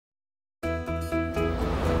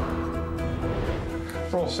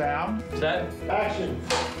roll sound. Set. Action.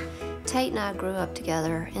 Tate and I grew up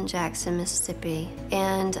together in Jackson, Mississippi,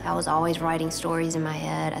 and I was always writing stories in my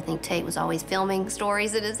head. I think Tate was always filming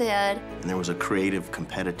stories in his head. And there was a creative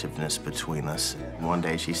competitiveness between us. One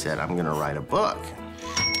day she said, I'm gonna write a book.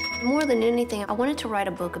 More than anything, I wanted to write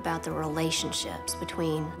a book about the relationships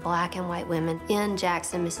between black and white women in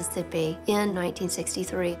Jackson, Mississippi in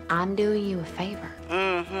 1963. I'm doing you a favor.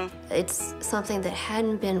 It's something that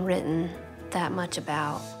hadn't been written that much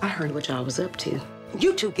about. I heard what y'all was up to.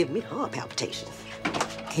 You two give me heart palpitations.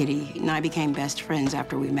 Kitty and I became best friends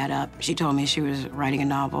after we met up. She told me she was writing a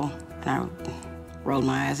novel, and I rolled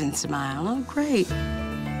my eyes and smiled. Oh, great.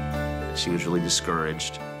 She was really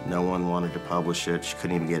discouraged. No one wanted to publish it. She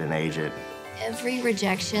couldn't even get an agent. Every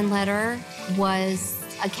rejection letter was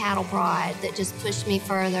a cattle prod that just pushed me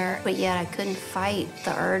further, but yet I couldn't fight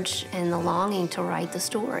the urge and the longing to write the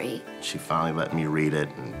story. She finally let me read it,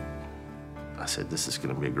 and I said, this is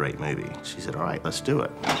gonna be a great movie. She said, all right, let's do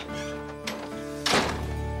it.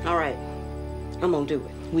 All right, I'm gonna do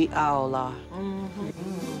it. We all are.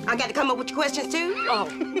 I got to come up with your questions, too? Oh.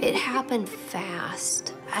 It happened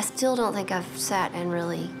fast. I still don't think I've sat and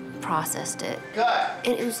really processed it. Cut.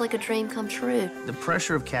 And it was like a dream come true. The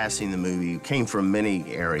pressure of casting the movie came from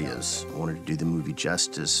many areas. I wanted to do the movie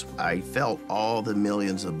justice. I felt all the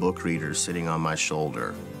millions of book readers sitting on my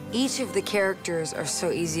shoulder. Each of the characters are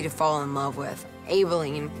so easy to fall in love with.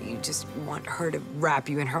 Aileen, you just want her to wrap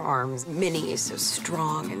you in her arms. Minnie is so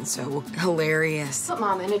strong and so hilarious. Put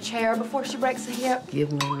Mama in a chair before she breaks a hip.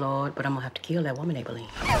 Give me, Lord, but I'm gonna have to kill that woman, Aileen.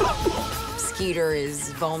 Skeeter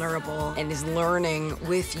is vulnerable and is learning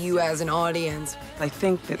with you as an audience. I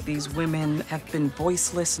think that these women have been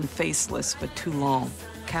voiceless and faceless for too long.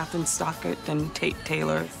 Catherine Stockett and Tate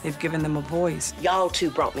Taylor, they've given them a voice. Y'all two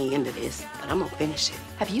brought me into this, but I'm gonna finish it.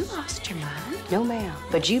 Have you lost your mind? No, ma'am.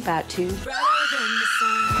 But you about to. Brighter than the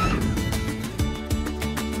sun.